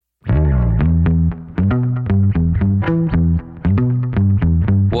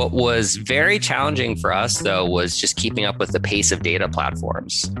What was very challenging for us, though, was just keeping up with the pace of data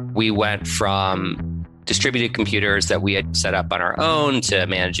platforms. We went from distributed computers that we had set up on our own to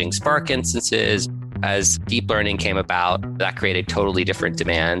managing Spark instances. As deep learning came about, that created totally different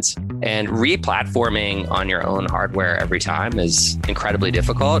demands. And re-platforming on your own hardware every time is incredibly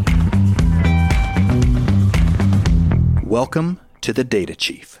difficult. Welcome to the Data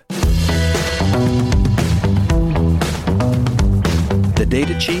Chief. The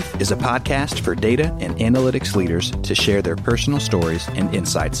Data Chief is a podcast for data and analytics leaders to share their personal stories and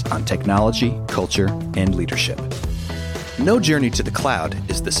insights on technology, culture, and leadership. No journey to the cloud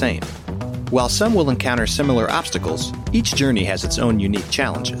is the same. While some will encounter similar obstacles, each journey has its own unique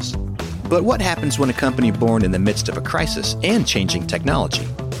challenges. But what happens when a company born in the midst of a crisis and changing technology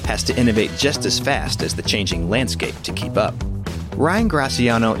has to innovate just as fast as the changing landscape to keep up? Ryan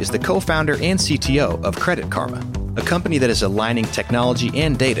Graciano is the co-founder and CTO of Credit Karma, a company that is aligning technology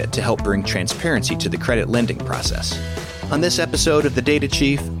and data to help bring transparency to the credit lending process. On this episode of The Data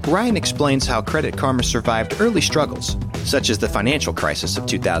Chief, Ryan explains how Credit Karma survived early struggles, such as the financial crisis of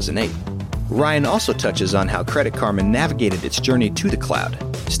 2008. Ryan also touches on how Credit Karma navigated its journey to the cloud,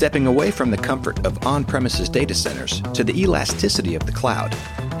 stepping away from the comfort of on-premises data centers to the elasticity of the cloud,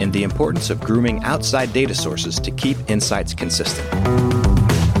 and the importance of grooming outside data sources to keep insights consistent.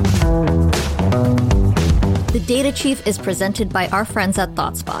 The Data Chief is presented by our friends at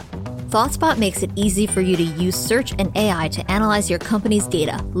ThoughtSpot. ThoughtSpot makes it easy for you to use search and AI to analyze your company's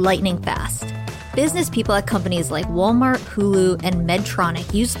data lightning fast. Business people at companies like Walmart, Hulu, and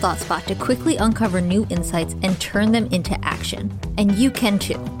Medtronic use ThoughtSpot to quickly uncover new insights and turn them into action. And you can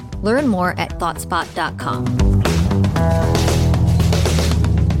too. Learn more at thoughtspot.com.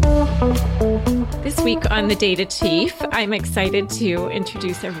 This week on The Data Chief, I'm excited to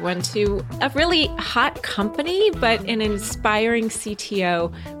introduce everyone to a really hot company, but an inspiring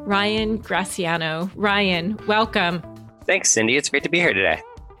CTO, Ryan Graciano. Ryan, welcome. Thanks, Cindy. It's great to be here today.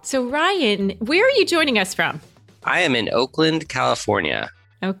 So Ryan, where are you joining us from? I am in Oakland, California.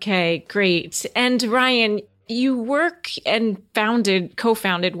 Okay, great. And Ryan, you work and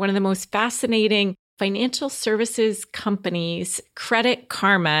co-founded one of the most fascinating financial services companies, Credit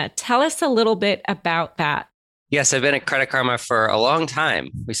Karma. Tell us a little bit about that. Yes, I've been at Credit Karma for a long time.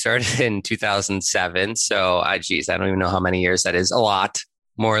 We started in 2007. So, I don't even know how many years that is. A lot.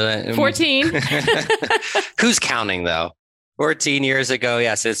 More than 14. Who's counting though? 14 years ago.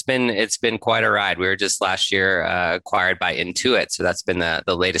 Yes, it's been quite a ride. We were just last year acquired by Intuit. So that's been the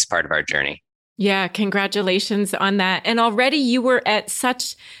latest part of our journey. Yeah, congratulations on that. And already you were at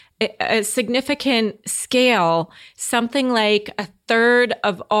such a significant scale, something like a third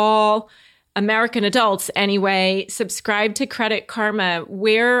of all American adults anyway, subscribe to Credit Karma.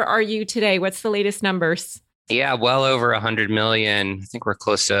 Where are you today? What's the latest numbers? Yeah, well over 100 million. I think we're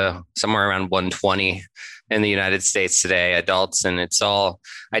close to somewhere around 120 in the United States today, adults. And it's all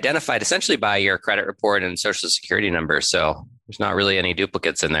identified essentially by your credit report and social security number. So there's not really any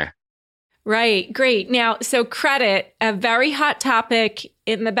duplicates in there. Right. Great. Now, so credit, a very hot topic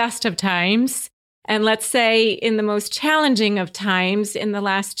in the best of times. And let's say in the most challenging of times in the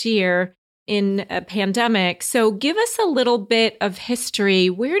last year in a pandemic. So give us a little bit of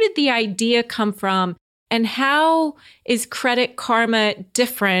history. Where did the idea come from? And how is Credit Karma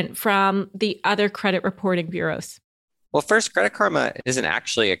different from the other credit reporting bureaus? Well, first, Credit Karma isn't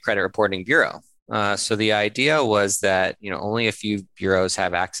actually a credit reporting bureau. So the idea was that, only a few bureaus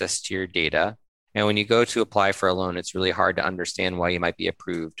have access to your data. And when you go to apply for a loan, it's really hard to understand why you might be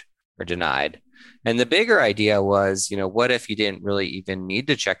approved or denied. And the bigger idea was, what if you didn't really even need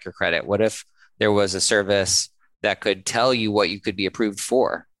to check your credit? What if there was a service that could tell you what you could be approved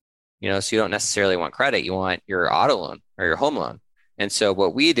for? So you don't necessarily want credit, you want your auto loan or your home loan. And so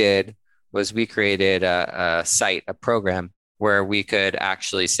what we did was we created a site, a program where we could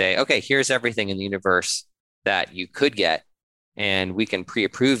actually say, okay, here's everything in the universe that you could get, and we can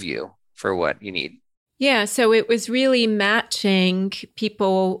pre-approve you for what you need. Yeah, so it was really matching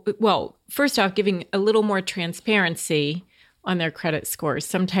people, well, first off, giving a little more transparency on their credit scores.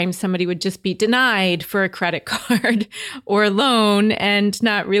 Sometimes somebody would just be denied for a credit card or a loan and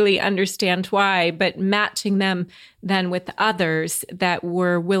not really understand why, but matching them then with others that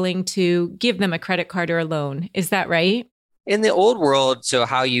were willing to give them a credit card or a loan. Is that right? In the old world, so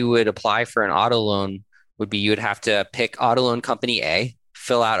how you would apply for an auto loan would be you would have to pick auto loan company A,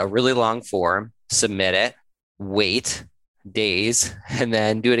 fill out a really long form, submit it, wait days, and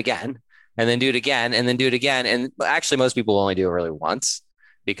then do it again, and then do it again, and then do it again. And actually, most people only do it really once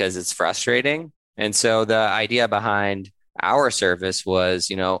because it's frustrating. And so the idea behind our service was,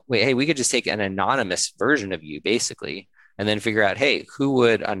 hey, we could just take an anonymous version of you, basically, and then figure out, hey, who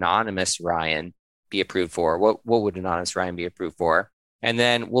would anonymous Ryan be approved for? What would anonymous Ryan be approved for? And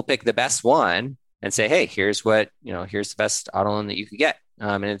then we'll pick the best one and say, hey, here's here's the best auto loan that you could get.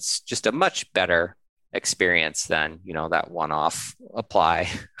 And it's just a much better experience than, that one-off apply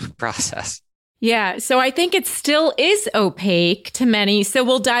process. Yeah. So I think it still is opaque to many. So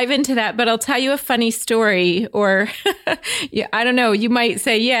we'll dive into that, but I'll tell you a funny story, or yeah, I don't know. You might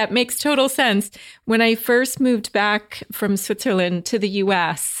say, yeah, it makes total sense. When I first moved back from Switzerland to the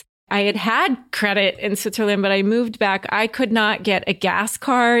US, I had credit in Switzerland, but I moved back. I could not get a gas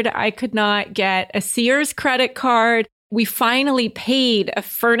card. I could not get a Sears credit card. We finally paid a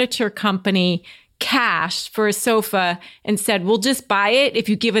furniture company cash for a sofa and said, we'll just buy it if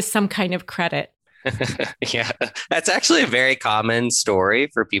you give us some kind of credit. Yeah, that's actually a very common story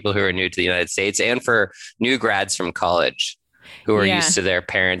for people who are new to the United States and for new grads from college who are used to their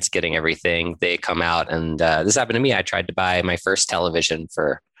parents getting everything. They come out, and this happened to me. I tried to buy my first television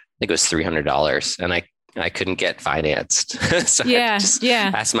for, I think it was $300, and I couldn't get financed. So I just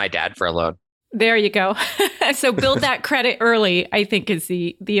asked my dad for a loan. There you go. So build that credit early, I think, is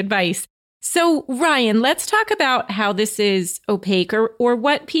the advice. So Ryan, let's talk about how this is opaque, or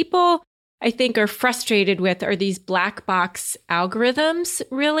what people I think are frustrated with are these black box algorithms,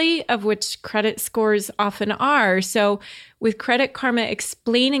 really, of which credit scores often are. So with Credit Karma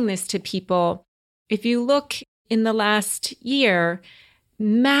explaining this to people, if you look in the last year,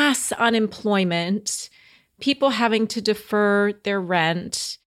 mass unemployment, people having to defer their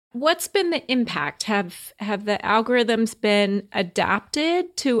rent. What's been the impact? Have the algorithms been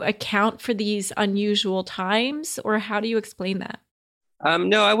adapted to account for these unusual times, or how do you explain that?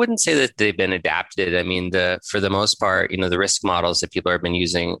 No, I wouldn't say that they've been adapted. I mean, for the most part, the risk models that people have been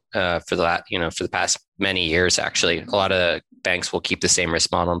using for the past many years, actually, a lot of banks will keep the same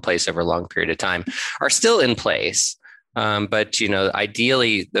risk model in place over a long period of time, are still in place. But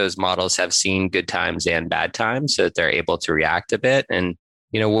ideally, those models have seen good times and bad times, so that they're able to react a bit. And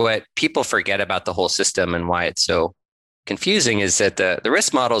what people forget about the whole system and why it's so confusing is that the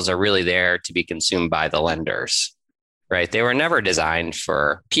risk models are really there to be consumed by the lenders, right? They were never designed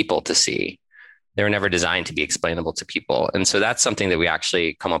for people to see. They were never designed to be explainable to people. And so that's something that we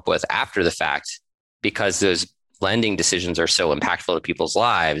actually come up with after the fact, because those lending decisions are so impactful to people's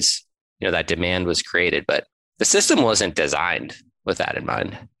lives. That demand was created, but the system wasn't designed with that in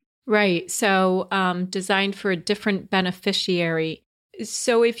mind. Right. So designed for a different beneficiary.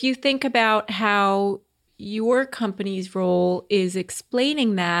 So if you think about how your company's role is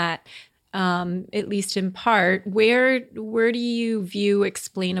explaining that, at least in part, where do you view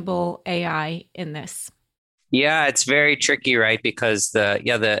explainable AI in this? Yeah, it's very tricky, right? Because the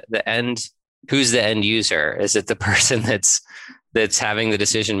end, who's the end user? Is it the person that's having the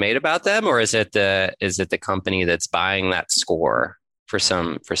decision made about them, or is it the company that's buying that score for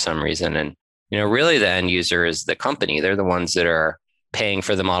some reason? And really the end user is the company. They're the ones that are paying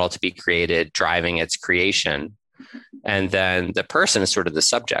for the model to be created, driving its creation. And then the person is sort of the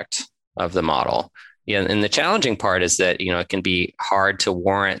subject of the model. Yeah, and the challenging part is that, it can be hard to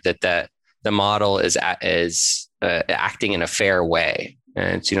warrant that the model is acting in a fair way.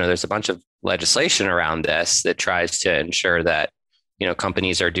 And, there's a bunch of legislation around this that tries to ensure that,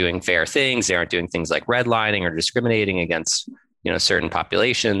 companies are doing fair things. They aren't doing things like redlining or discriminating against, certain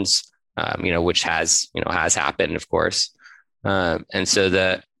populations, which has happened, of course. And so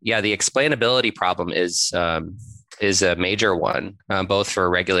the explainability problem is a major one, both for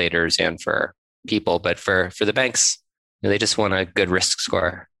regulators and for people. But for the banks, they just want a good risk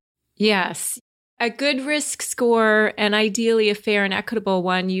score. Yes, a good risk score, and ideally a fair and equitable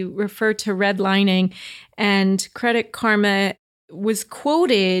one. You refer to redlining, and Credit Karma was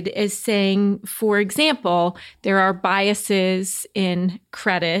quoted as saying, for example, there are biases in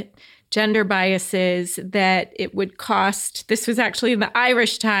credit, gender biases, that it would cost, this was actually in the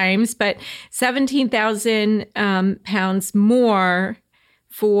Irish Times, but £17,000 more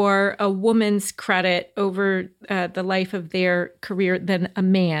for a woman's credit over the life of their career than a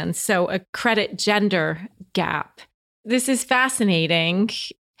man. So a credit gender gap. This is fascinating.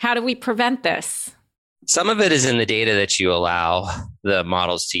 How do we prevent this? Some of it is in the data that you allow the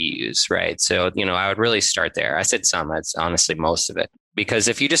models to use, right? So, I would really start there. I said some, that's honestly most of it. Because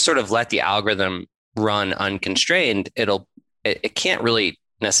if you just sort of let the algorithm run unconstrained, it can't really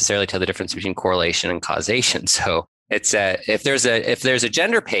necessarily tell the difference between correlation and causation. So it's if there's a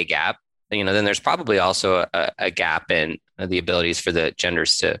gender pay gap, then there's probably also a gap in the abilities for the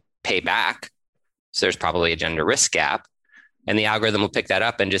genders to pay back. So there's probably a gender risk gap, and the algorithm will pick that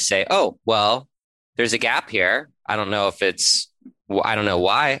up and just say, oh, well, there's a gap here. I don't know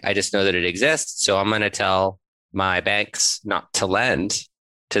why. I just know that it exists. So I'm going to tell my banks not to lend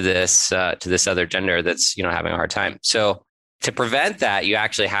to this other gender that's having a hard time. So to prevent that, you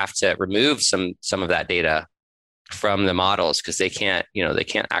actually have to remove some of that data from the models because they can't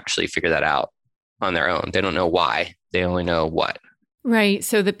actually figure that out on their own. They don't know why. They only know what. Right.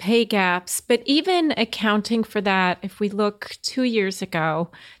 So the pay gaps, but even accounting for that, if we look 2 years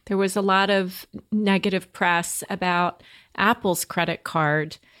ago, there was a lot of negative press about Apple's credit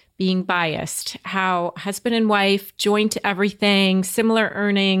card being biased, how husband and wife, joint everything, similar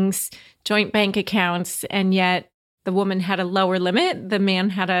earnings, joint bank accounts, and yet the woman had a lower limit, the man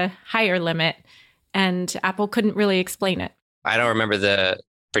had a higher limit, and Apple couldn't really explain it. I don't remember the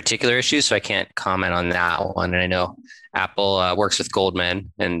particular issue, so I can't comment on that one. And I know Apple works with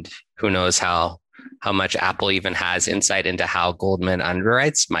Goldman, and who knows how much Apple even has insight into how Goldman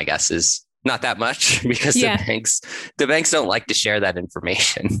underwrites. My guess is not that much because the banks don't like to share that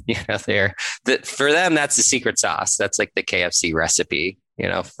information. For them, that's the secret sauce. That's like the KFC recipe,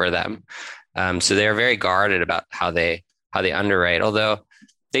 for them. So they're very guarded about how they underwrite. Although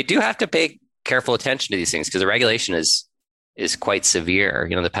they do have to pay careful attention to these things because the regulation is quite severe.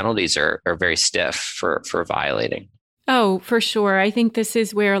 The penalties are very stiff for violating. Oh, for sure. I think this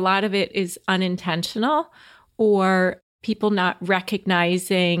is where a lot of it is unintentional or people not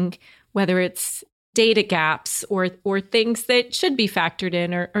recognizing whether it's data gaps or things that should be factored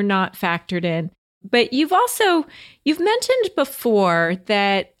in or not factored in. But you've mentioned before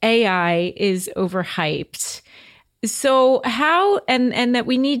that AI is overhyped. So how, and that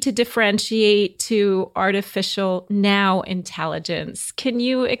we need to differentiate to artificial now intelligence. Can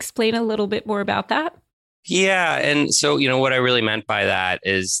you explain a little bit more about that? Yeah. And so, what I really meant by that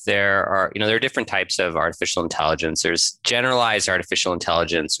is there are different types of artificial intelligence. There's generalized artificial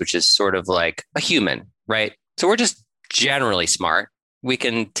intelligence, which is sort of like a human, right? So we're just generally smart. We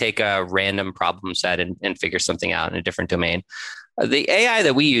can take a random problem set and figure something out in a different domain. The AI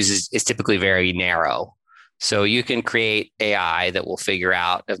that we use is typically very narrow. So you can create AI that will figure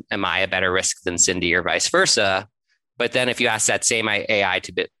out, am I a better risk than Cindy or vice versa? But then if you ask that same AI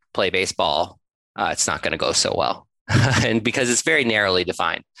to play baseball, it's not going to go so well. And because it's very narrowly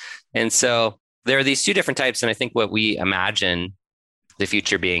defined. And so there are these two different types. And I think what we imagine the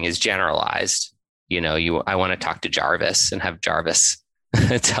future being is generalized. I want to talk to Jarvis and have Jarvis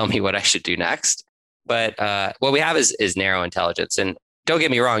tell me what I should do next. But what we have is narrow intelligence. And don't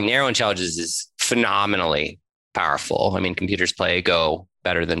get me wrong, narrow intelligence is phenomenally powerful. I mean, computers play Go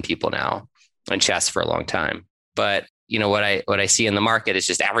better than people now and chess for a long time. But what I see in the market is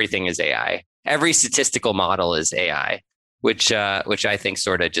just everything is AI. Every statistical model is AI, which I think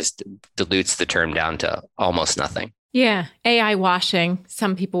sort of just dilutes the term down to almost nothing. Yeah, AI washing,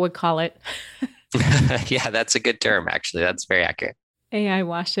 some people would call it. Yeah, that's a good term, actually. That's very accurate. AI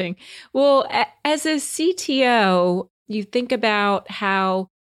washing. Well, as a CTO, you think about how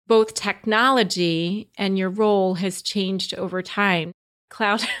both technology and your role has changed over time.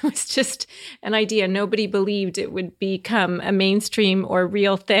 Cloud was just an idea. Nobody believed it would become a mainstream or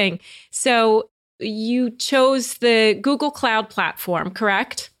real thing. So you chose the Google Cloud platform,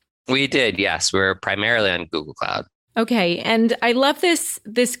 correct? We did, yes. We're primarily on Google Cloud. Okay. And I love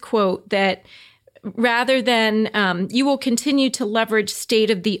this quote that rather than you will continue to leverage state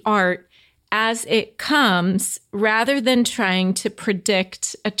of the art as it comes, rather than trying to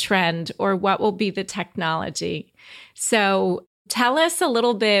predict a trend or what will be the technology. So tell us a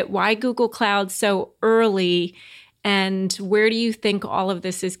little bit why Google Cloud so early and where do you think all of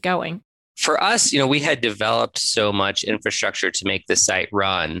this is going? For us, we had developed so much infrastructure to make the site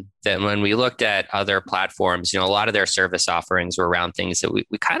run that when we looked at other platforms, a lot of their service offerings were around things that we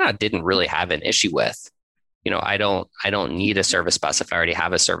kind of didn't really have an issue with. I don't need a service bus if I already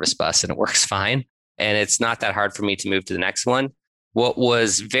have a service bus and it works fine. And it's not that hard for me to move to the next one. What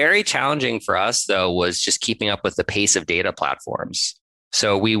was very challenging for us, though, was just keeping up with the pace of data platforms.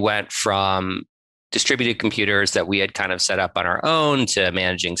 So we went from distributed computers that we had kind of set up on our own to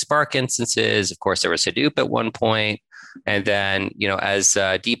managing Spark instances. Of course, there was Hadoop at one point. And then, as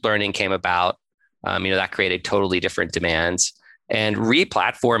deep learning came about, that created totally different demands. And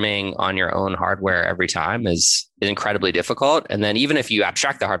re-platforming on your own hardware every time is incredibly difficult. And then even if you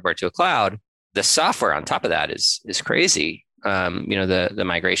abstract the hardware to a cloud, the software on top of that is crazy. The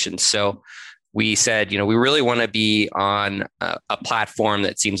migration. So we said, we really want to be on a platform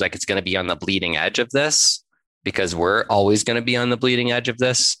that seems like it's going to be on the bleeding edge of this, because we're always going to be on the bleeding edge of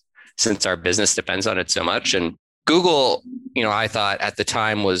this since our business depends on it so much. And Google, I thought at the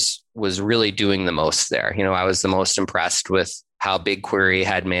time was really doing the most there. I was the most impressed with how BigQuery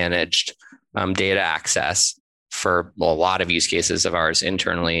had managed data access. for a lot of use cases of ours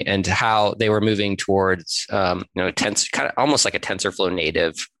internally, and how they were moving towards, kind of almost like a TensorFlow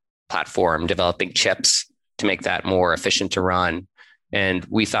native platform, developing chips to make that more efficient to run. And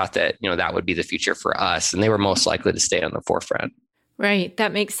we thought that, that would be the future for us. And they were most likely to stay on the forefront. Right.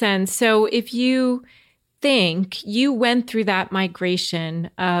 That makes sense. So if you think you went through that migration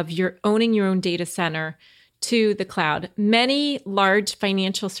of your owning your own data center to the cloud, many large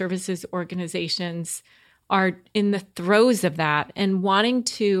financial services organizations are in the throes of that and wanting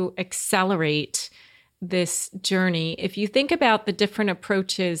to accelerate this journey. If you think about the different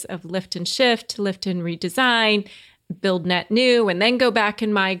approaches of lift and shift, lift and redesign, build net new, and then go back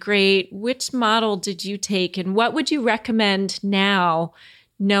and migrate, which model did you take and what would you recommend now,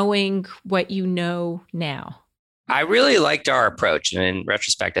 knowing what you know now? I really liked our approach. And in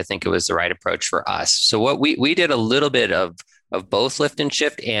retrospect, I think it was the right approach for us. So what we did a little bit of both lift and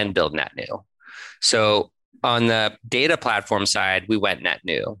shift and build net new. So on the data platform side, we went net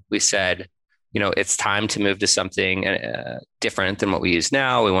new. We said, it's time to move to something different than what we use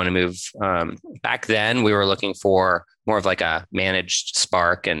now. We want to move. Back then, we were looking for more of like a managed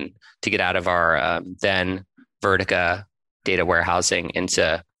Spark and to get out of our then Vertica data warehousing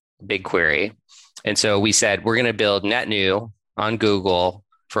into BigQuery. And so we said, we're going to build net new on Google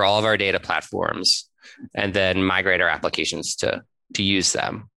for all of our data platforms and then migrate our applications to use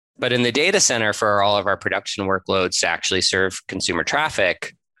them. But in the data center for all of our production workloads to actually serve consumer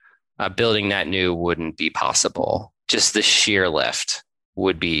traffic, building net new wouldn't be possible. Just the sheer lift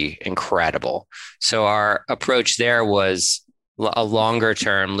would be incredible. So our approach there was a longer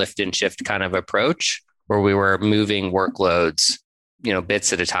term lift and shift kind of approach where we were moving workloads,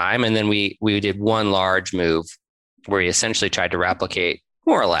 bits at a time. And then we did one large move where we essentially tried to replicate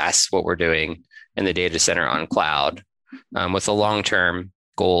more or less what we're doing in the data center on cloud with a long-term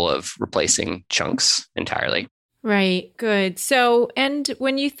goal of replacing chunks entirely. Right. Good. So, and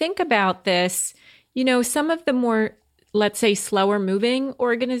when you think about this, some of the more, let's say, slower moving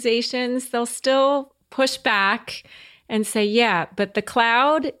organizations, they'll still push back and say, yeah, but the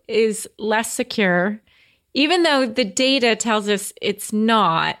cloud is less secure, even though the data tells us it's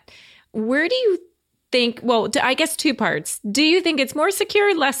not. Where do you think, well, I guess two parts. Do you think it's more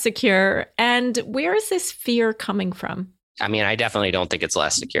secure, less secure? And where is this fear coming from? I mean, I definitely don't think it's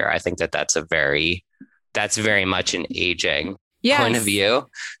less secure. I think that's very much an aging point of view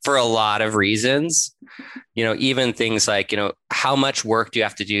for a lot of reasons. Even things like, how much work do you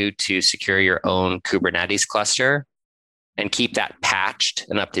have to do to secure your own Kubernetes cluster and keep that patched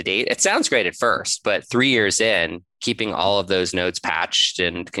and up to date? It sounds great at first, but 3 years in, keeping all of those nodes patched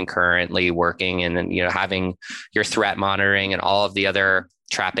and concurrently working and then, having your threat monitoring and all of the other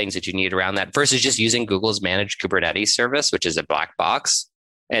trappings that you need around that versus just using Google's managed Kubernetes service, which is a black box,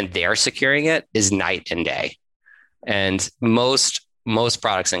 and they're securing it is night and day. And most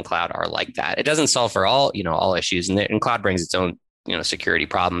products in cloud are like that. It doesn't solve for all issues. And cloud brings its own, security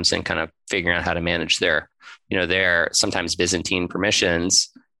problems and kind of figuring out how to manage their sometimes Byzantine permissions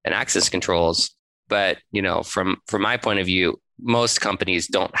and access controls. But, from my point of view, most companies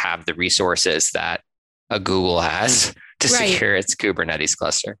don't have the resources that a Google has to secure its Kubernetes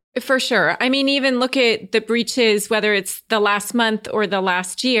cluster. For sure. I mean, even look at the breaches, whether it's the last month or the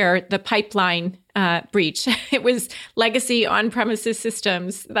last year, the pipeline breach. It was legacy on-premises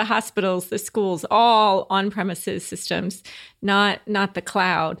systems, the hospitals, the schools, all on-premises systems, not the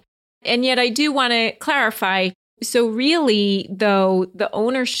cloud. And yet I do want to clarify. So really, though, the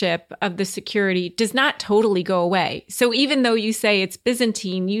ownership of the security does not totally go away. So even though you say it's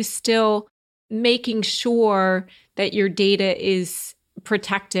Byzantine, you still making sure that your data is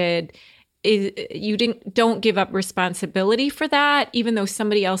protected. You don't give up responsibility for that, even though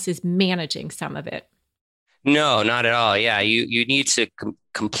somebody else is managing some of it. No, not at all. Yeah, you need to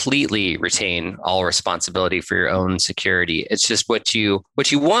completely retain all responsibility for your own security. It's just what you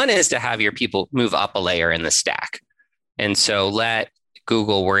want is to have your people move up a layer in the stack. And so let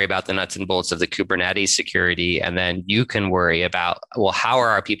Google worry about the nuts and bolts of the Kubernetes security. And then you can worry about, well, how are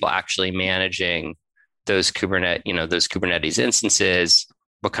our people actually managing those Kubernetes instances?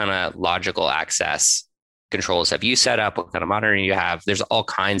 What kind of logical access controls have you set up? What kind of monitoring you have? There's all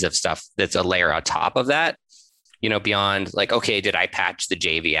kinds of stuff that's a layer on top of that, beyond like, okay, did I patch the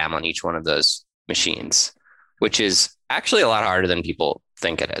JVM on each one of those machines? Which is actually a lot harder than people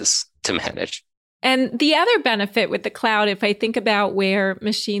think it is to manage. And the other benefit with the cloud, if I think about where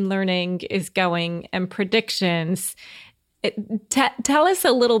machine learning is going and predictions, tell us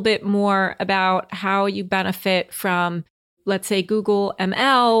a little bit more about how you benefit from, let's say, Google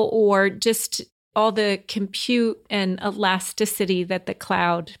ML or just all the compute and elasticity that the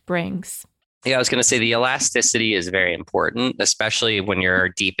cloud brings. Yeah, I was going to say the elasticity is very important, especially when you're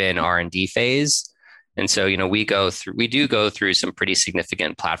deep in R&D phase. And so, we do go through some pretty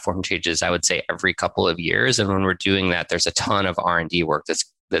significant platform changes, I would say every couple of years. And when we're doing that, there's a ton of R&D work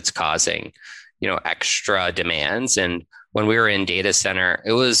that's causing, extra demands. And when we were in data center,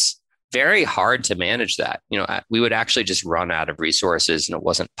 it was very hard to manage that. We would actually just run out of resources, and it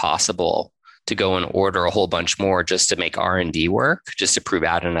wasn't possible to go and order a whole bunch more just to make R&D work, just to prove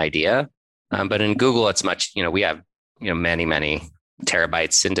out an idea. But in Google, it's much, we have, many, many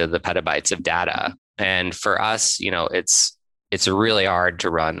terabytes into the petabytes of data. And for us, it's really hard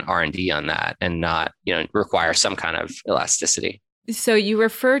to run R&D on that and not, require some kind of elasticity. So you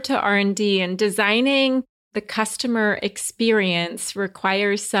refer to R&D, and designing the customer experience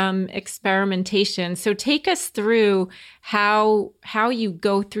requires some experimentation. So take us through how you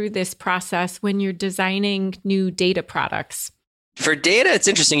go through this process when you're designing new data products. For data, it's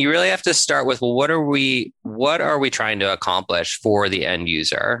interesting. You really have to start with, well, what are we trying to accomplish for the end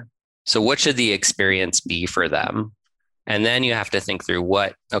user? So what should the experience be for them? And then you have to think through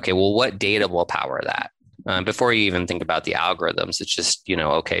what data will power that? Before you even think about the algorithms, it's just,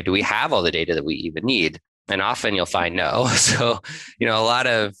 do we have all the data that we even need? And often you'll find no. So, a lot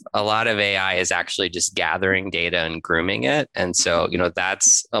of AI is actually just gathering data and grooming it. And so,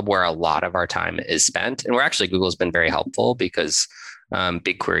 that's where a lot of our time is spent. And Google's been very helpful because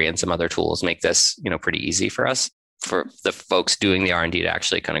BigQuery and some other tools make this, pretty easy for us, for the folks doing the R&D to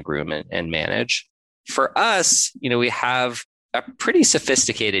actually kind of groom and manage. For us, we have a pretty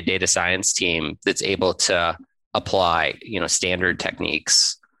sophisticated data science team that's able to apply, standard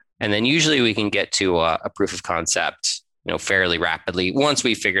techniques. And then usually we can get to a proof of concept, fairly rapidly once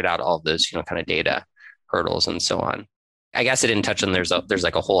we figured out all of those, kind of data hurdles and so on. I guess I didn't touch on there's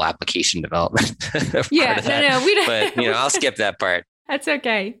like a whole application development. Yeah, no, we don't. But I'll skip that part. That's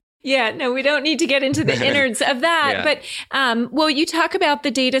okay. Yeah, no, we don't need to get into the innards of that. Yeah. But you talk about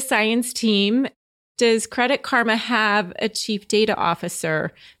the data science team. Does Credit Karma have a chief data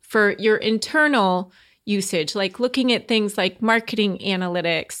officer for your internal usage, like looking at things like marketing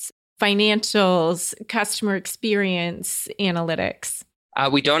analytics, financials, customer experience analytics?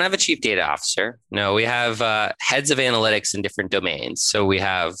 We don't have a chief data officer. No, we have heads of analytics in different domains. So we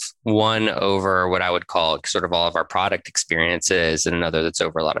have one over what I would call sort of all of our product experiences, and another that's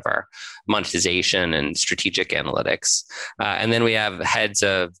over a lot of our monetization and strategic analytics. And then we have head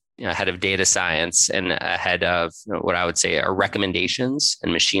of data science and a head of what I would say are recommendations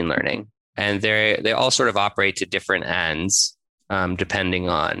and machine learning. And they all sort of operate to different ends, depending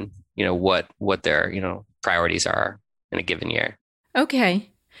on what their priorities are in a given year. Okay,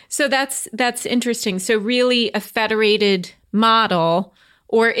 so that's interesting. So really a federated model,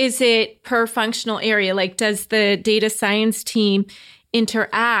 or is it per functional area? Like, does the data science team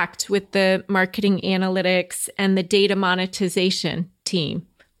interact with the marketing analytics and the data monetization team,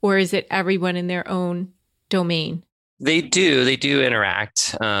 or is it everyone in their own domain? They do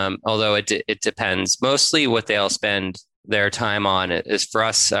interact, although it depends. Mostly what they'll spend their time on is, for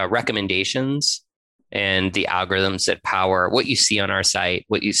us, recommendations and the algorithms that power what you see on our site,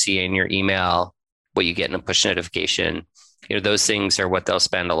 what you see in your email, what you get in a push notification. Those things are what they'll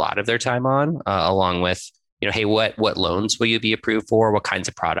spend a lot of their time on, along with, hey, what loans will you be approved for? What kinds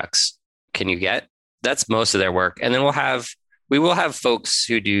of products can you get? That's most of their work. And then we will have folks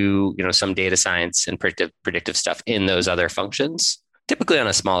who do, some data science and predictive stuff in those other functions, typically on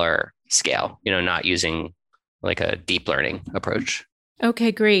a smaller scale, not using like a deep learning approach.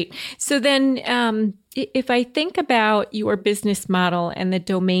 Okay, great. So then if I think about your business model and the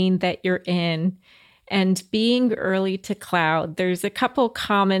domain that you're in, and being early to cloud, there's a couple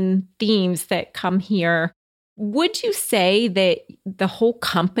common themes that come here. Would you say that the whole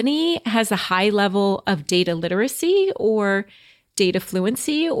company has a high level of data literacy or data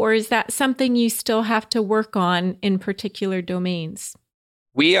fluency, or is that something you still have to work on in particular domains?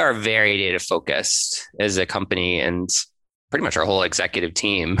 We are very data focused as a company, and pretty much our whole executive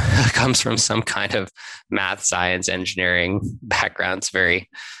team comes from some kind of math, science, engineering background. It's very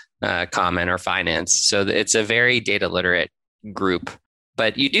common, or finance. So it's a very data literate group,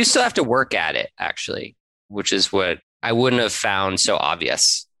 but you do still have to work at it, actually, which is what I wouldn't have found so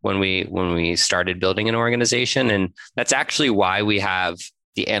obvious when we started building an organization. And that's actually why we have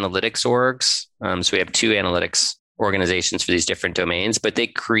the analytics orgs. So we have two analytics organizations for these different domains, but they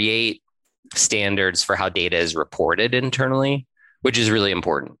create standards for how data is reported internally, which is really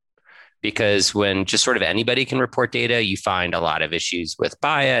important. Because when just sort of anybody can report data, you find a lot of issues with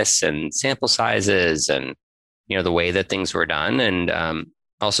bias and sample sizes and, the way that things were done. And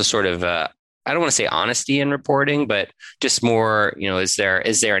also sort of I don't want to say honesty in reporting, but just more, is there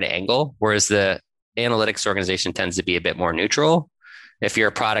an angle? Whereas the analytics organization tends to be a bit more neutral. If you're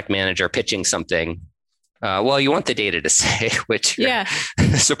a product manager pitching something, well, you want the data to say which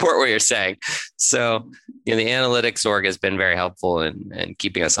support what you're saying. So, the analytics org has been very helpful in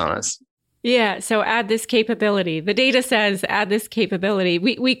keeping us honest. Yeah. So add this capability. The data says add this capability.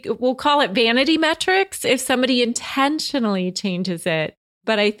 We'll call it vanity metrics if somebody intentionally changes it.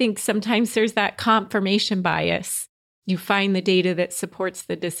 But I think sometimes there's that confirmation bias. You find the data that supports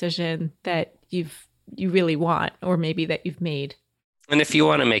the decision that you really want, or maybe that you've made. And if you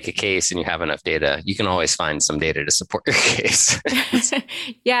want to make a case and you have enough data, you can always find some data to support your case.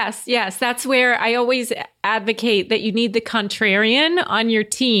 Yes. That's where I always advocate that you need the contrarian on your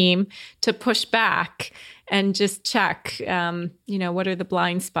team to push back and just check, what are the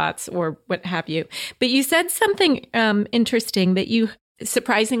blind spots or what have you. But you said something interesting, that you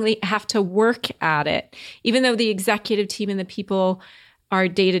surprisingly have to work at it, even though the executive team and the people are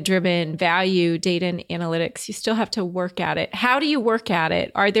data-driven, value data and analytics, you still have to work at it. How do you work at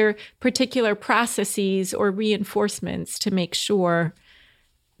it? Are there particular processes or reinforcements to make sure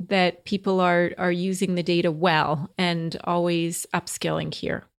that people are using the data well and always upskilling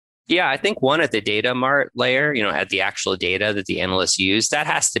here? Yeah, I think one at the data mart layer, at the actual data that the analysts use, that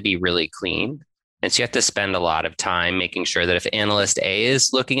has to be really clean. And so you have to spend a lot of time making sure that if analyst A is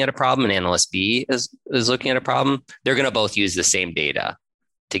looking at a problem and analyst B is looking at a problem, they're going to both use the same data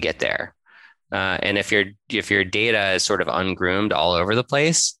to get there. And if your data is sort of ungroomed all over the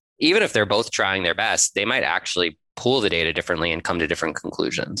place, even if they're both trying their best, they might actually pull the data differently and come to different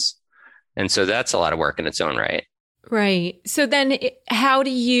conclusions. And so that's a lot of work in its own right. Right. So then how do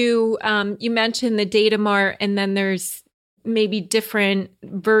you mentioned the data mart, and then there's maybe different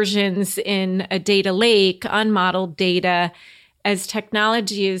versions in a data lake, unmodeled data. As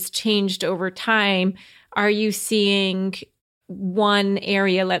technology has changed over time, are you seeing one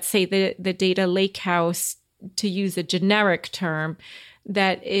area, let's say the data lake house, to use a generic term,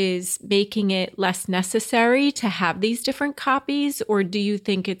 that is making it less necessary to have these different copies? Or do you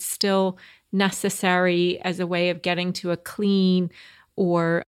think it's still necessary as a way of getting to a clean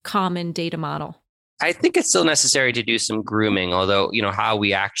or common data model? I think it's still necessary to do some grooming, although, how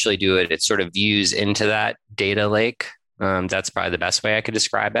we actually do it, it sort of views into that data lake. That's probably the best way I could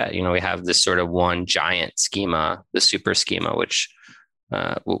describe it. We have this sort of one giant schema, the super schema, which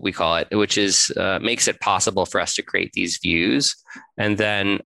what we call it, which is makes it possible for us to create these views. And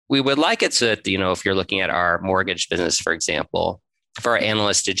then we would like it so that, if you're looking at our mortgage business, for example, for our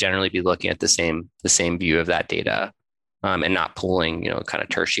analysts to generally be looking at the same view of that data. And not pulling, kind of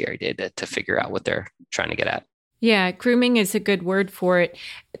tertiary data to figure out what they're trying to get at. Yeah, grooming is a good word for it.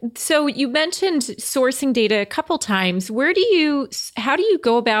 So you mentioned sourcing data a couple times. How do you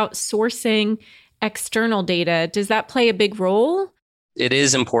go about sourcing external data? Does that play a big role? It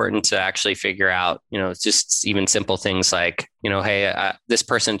is important to actually figure out, just even simple things like, hey, this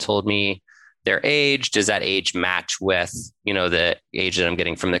person told me their age. Does that age match with, the age that I'm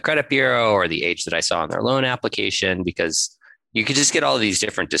getting from the credit bureau or the age that I saw on their loan application? Because you could just get all of these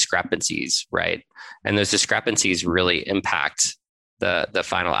different discrepancies, right? And those discrepancies really impact the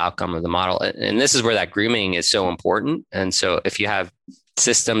final outcome of the model. And this is where that grooming is so important. And so if you have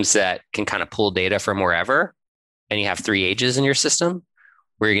systems that can kind of pull data from wherever, and you have 3 ages in your system,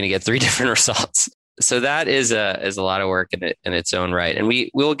 where you're going to get 3 different results. So that is a lot of work in its own right. And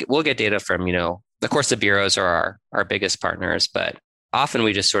we'll get data from, of course, the bureaus are our biggest partners, but often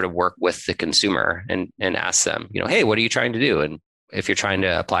we just sort of work with the consumer and ask them, hey, what are you trying to do? And if you're trying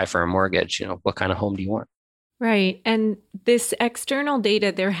to apply for a mortgage, what kind of home do you want? Right. And this external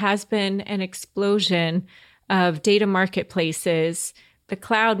data, there has been an explosion of data marketplaces. The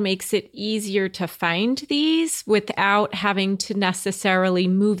cloud makes it easier to find these without having to necessarily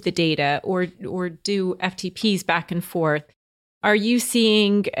move the data or do FTPs back and forth. Are you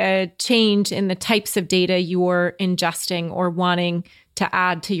seeing a change in the types of data you're ingesting or wanting to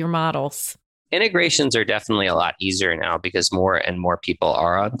add to your models? Integrations are definitely a lot easier now because more and more people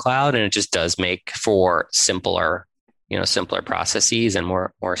are on cloud, and it just does make for simpler processes and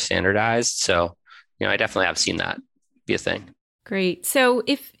more standardized. So, I definitely have seen that be a thing. Great. So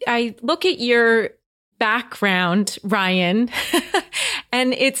if I look at your background, Ryan,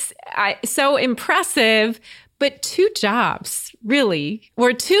 and it's so impressive, but 2 jobs, really,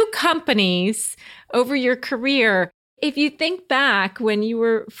 or 2 companies over your career. If you think back when you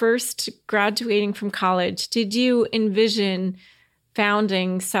were first graduating from college, did you envision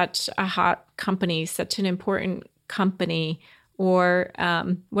founding such a hot company, such an important company, or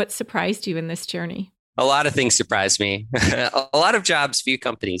what surprised you in this journey? a lot of things surprised me. A lot of jobs, few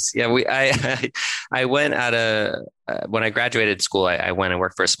companies. Yeah, I went out of when I graduated school, I went and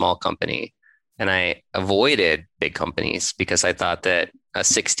worked for a small company, and I avoided big companies because I thought that a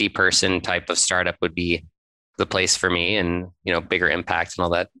 60-person type of startup would be the place for me, and bigger impact and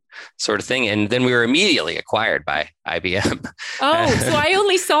all that sort of thing. And then we were immediately acquired by IBM. Oh, so I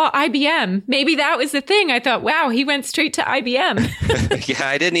only saw IBM. Maybe that was the thing. I thought, wow, he went straight to IBM. Yeah,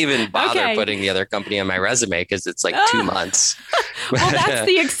 I didn't even bother putting the other company on my resume because it's like 2 months. Well, that's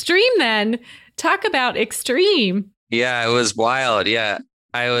the extreme then. Talk about extreme. Yeah, it was wild. Yeah.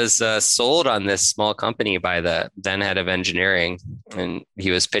 I was sold on this small company by the then head of engineering, and he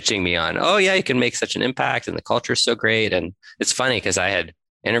was pitching me on, oh yeah, you can make such an impact and the culture is so great. And it's funny because I had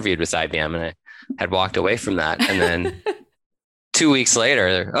interviewed with IBM and I had walked away from that. And then 2 weeks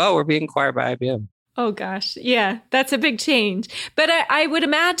later, oh, we're being acquired by IBM. Oh gosh. Yeah, that's a big change. But I would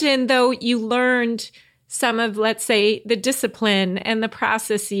imagine though you learned some of, let's say, the discipline and the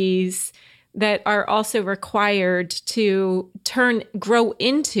processes that are also required to grow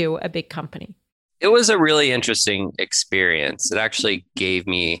into a big company. It was a really interesting experience. It actually gave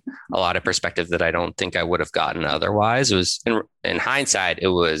me a lot of perspective that I don't think I would have gotten otherwise. It was, in hindsight, it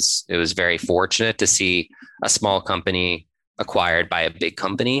was very fortunate to see a small company acquired by a big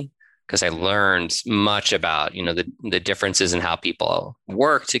company, because I learned much about, the differences in how people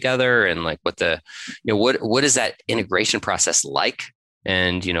work together, and like what is that integration process like?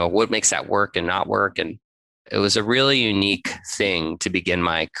 And, what makes that work and not work. And it was a really unique thing to begin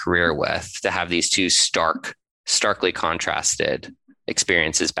my career with, to have these two starkly contrasted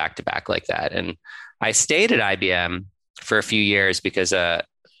experiences back to back like that. And I stayed at IBM for a few years because,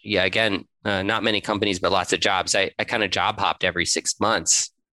 not many companies, but lots of jobs. I kind of job hopped every 6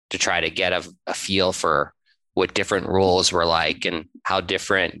 months to try to get a feel for what different roles were like and how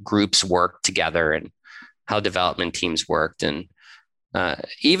different groups worked together and how development teams worked. And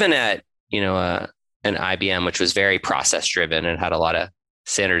even at, an IBM, which was very process driven and had a lot of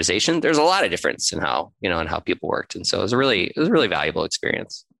standardization, there's a lot of difference in how, and how people worked. And so it was a really valuable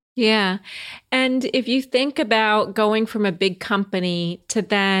experience. Yeah. And if you think about going from a big company to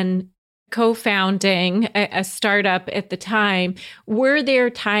then co-founding a startup at the time, were there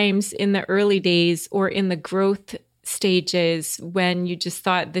times in the early days or in the growth stages when you just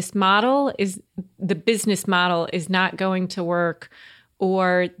thought the business model is not going to work,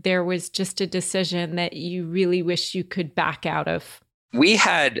 or there was just a decision that you really wish you could back out of? We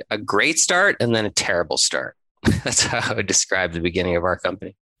had a great start and then a terrible start. That's how I would describe the beginning of our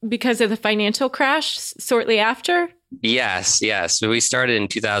company. Because of the financial crash shortly after? Yes. So we started in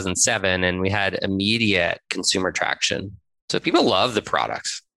 2007 and we had immediate consumer traction. So people love the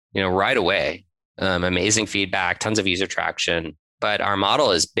products, right away. Amazing feedback, tons of user traction. But our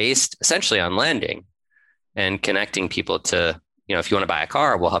model is based essentially on lending and connecting people to, if you want to buy a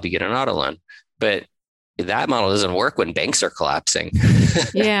car, we'll help you get an auto loan. But that model doesn't work when banks are collapsing.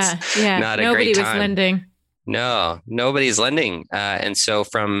 Yeah. Not a Nobody great time. was lending. No, nobody's lending. And so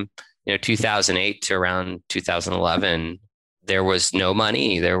from 2008 to around 2011, there was no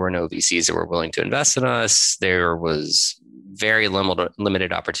money. There were no VCs that were willing to invest in us. There was very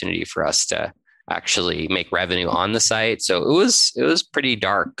limited opportunity for us to actually make revenue on the site. So it was pretty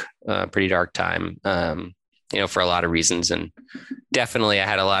dark time, for a lot of reasons. And definitely I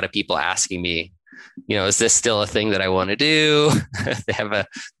had a lot of people asking me, is this still a thing that I want to do? They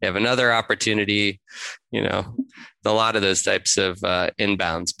have another opportunity, a lot of those types of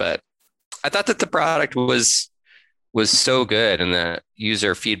inbounds. But I thought that the product was so good and the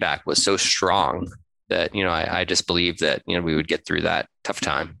user feedback was so strong that, I just believed that, we would get through that tough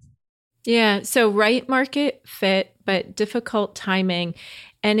time. Yeah. So right market fit, but difficult timing.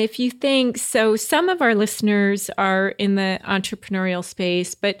 And if you think, so some of our listeners are in the entrepreneurial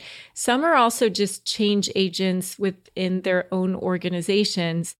space, but some are also just change agents within their own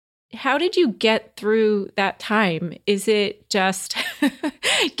organizations. How did you get through that time? Is it just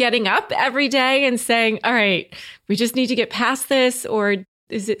getting up every day and saying, all right, we just need to get past this? Or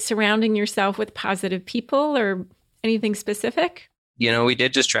is it surrounding yourself with positive people or anything specific? We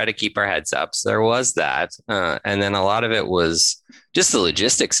did just try to keep our heads up. So there was that. And then a lot of it was just the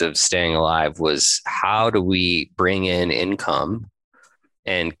logistics of staying alive was how do we bring in income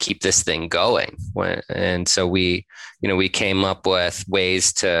and keep this thing going? And so we came up with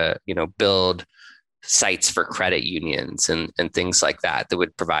ways to, build sites for credit unions and things like that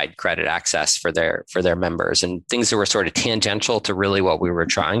would provide credit access for their members, and things that were sort of tangential to really what we were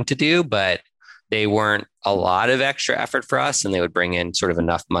trying to do, but they weren't a lot of extra effort for us, and they would bring in sort of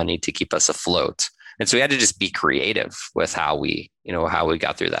enough money to keep us afloat. And so we had to just be creative with how we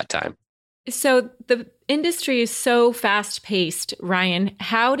got through that time. So the industry is so fast-paced, Ryan.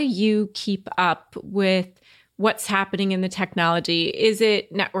 How do you keep up with what's happening in the technology? Is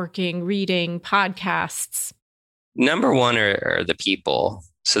it networking, reading, podcasts? Number one are the people.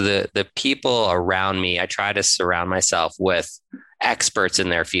 So the people around me, I try to surround myself with experts in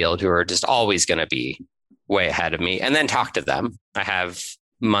their field who are just always going to be way ahead of me, and then talk to them. I have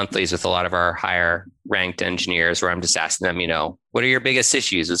monthlies with a lot of our higher ranked engineers where I'm just asking them, what are your biggest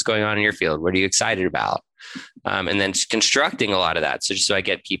issues? What's going on in your field? What are you excited about? And then constructing a lot of that. So just so I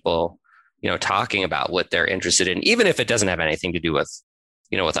get people, talking about what they're interested in, even if it doesn't have anything to do with,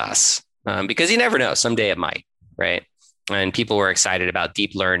 with us, because you never know, someday it might, right? And people were excited about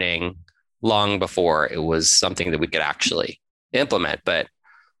deep learning long before it was something that we could actually implement. But,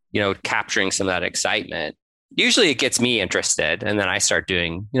 capturing some of that excitement, usually it gets me interested. And then I start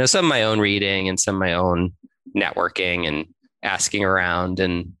doing, some of my own reading and some of my own networking and asking around.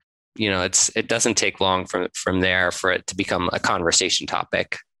 And, it doesn't take long from there for it to become a conversation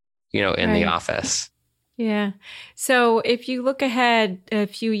topic, in the office. Yeah. So if you look ahead a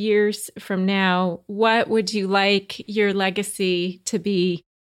few years from now, what would you like your legacy to be,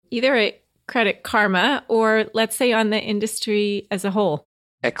 either at Credit Karma or let's say on the industry as a whole?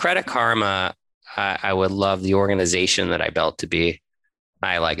 At Credit Karma, I would love the organization that I built to be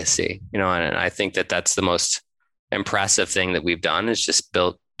my legacy, and I think that that's the most impressive thing that we've done is just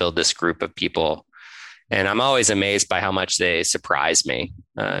build this group of people. And I'm always amazed by how much they surprise me.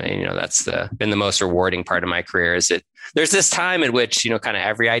 That's been the most rewarding part of my career is that there's this time in which, kind of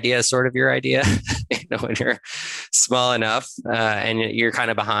every idea is sort of your idea, when you're small enough and you're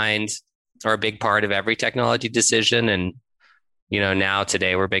kind of behind or a big part of every technology decision. And, now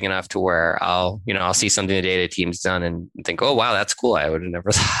today we're big enough to where I'll see something the data team's done and think, oh, wow, that's cool. I would have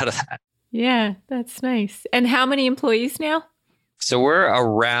never thought of that. Yeah, that's nice. And how many employees now? So we're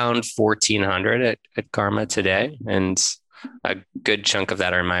around 1,400 at Karma today. And a good chunk of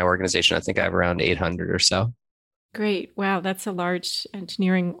that are in my organization. I think I have around 800 or so. Great. Wow. That's a large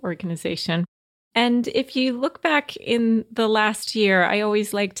engineering organization. And if you look back in the last year, I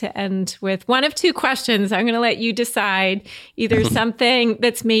always like to end with one of two questions. I'm going to let you decide either something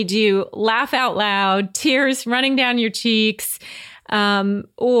that's made you laugh out loud, tears running down your cheeks,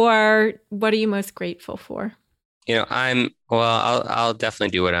 or what are you most grateful for? I'll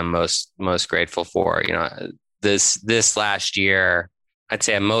definitely do what I'm most grateful for. This last year, I'd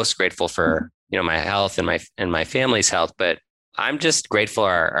say I'm most grateful for, my health and my family's health, but I'm just grateful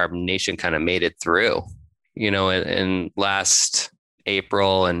our nation kind of made it through. In last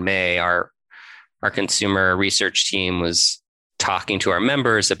April and May, our consumer research team was talking to our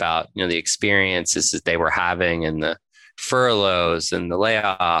members about, the experiences that they were having and the furloughs and the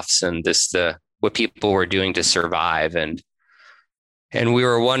layoffs and what people were doing to survive. And we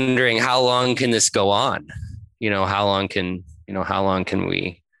were wondering, how long can this go on? How long can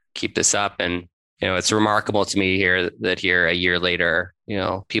we keep this up? And, it's remarkable to me here a year later,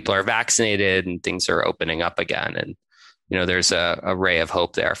 people are vaccinated and things are opening up again. And, there's a ray of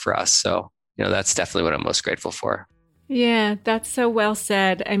hope there for us. So, that's definitely what I'm most grateful for. Yeah, that's so well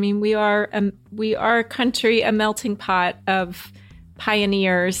said. I mean, we are a country, a melting pot of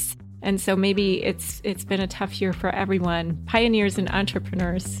pioneers. And so maybe it's been a tough year for everyone, pioneers and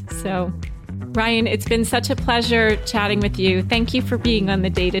entrepreneurs. So, Ryan, it's been such a pleasure chatting with you. Thank you for being on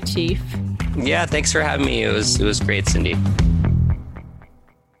The Data Chief. Yeah, thanks for having me. It was great, Cindy.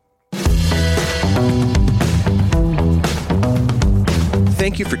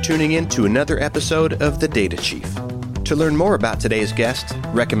 Thank you for tuning in to another episode of The Data Chief. To learn more about today's guest,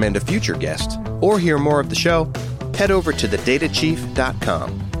 recommend a future guest, or hear more of the show, head over to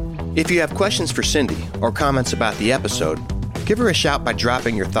thedatachief.com. If you have questions for Cindy or comments about the episode, give her a shout by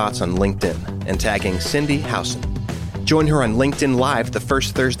dropping your thoughts on LinkedIn and tagging Cindy Howson. Join her on LinkedIn Live the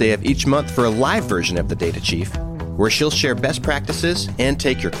first Thursday of each month for a live version of The Data Chief, where she'll share best practices and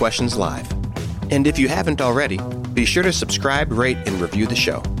take your questions live. And if you haven't already, be sure to subscribe, rate, and review the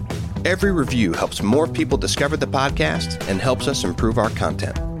show. Every review helps more people discover the podcast and helps us improve our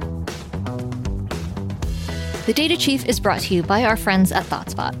content. The Data Chief is brought to you by our friends at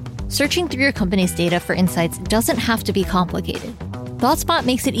ThoughtSpot. Searching through your company's data for insights doesn't have to be complicated. ThoughtSpot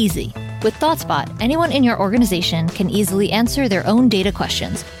makes it easy. With ThoughtSpot, anyone in your organization can easily answer their own data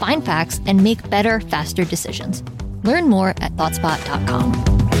questions, find facts, and make better, faster decisions. Learn more at thoughtspot.com.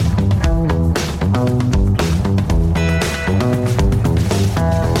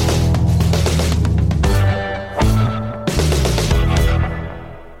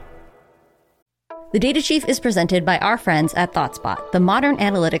 The Data Chief is presented by our friends at ThoughtSpot, the modern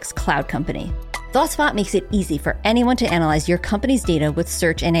analytics cloud company. ThoughtSpot makes it easy for anyone to analyze your company's data with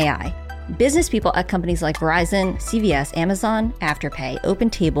search and AI. Business people at companies like Verizon, CVS, Amazon, Afterpay,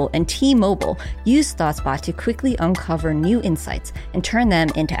 OpenTable, and T-Mobile use ThoughtSpot to quickly uncover new insights and turn them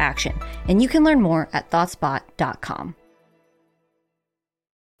into action. And you can learn more at thoughtspot.com.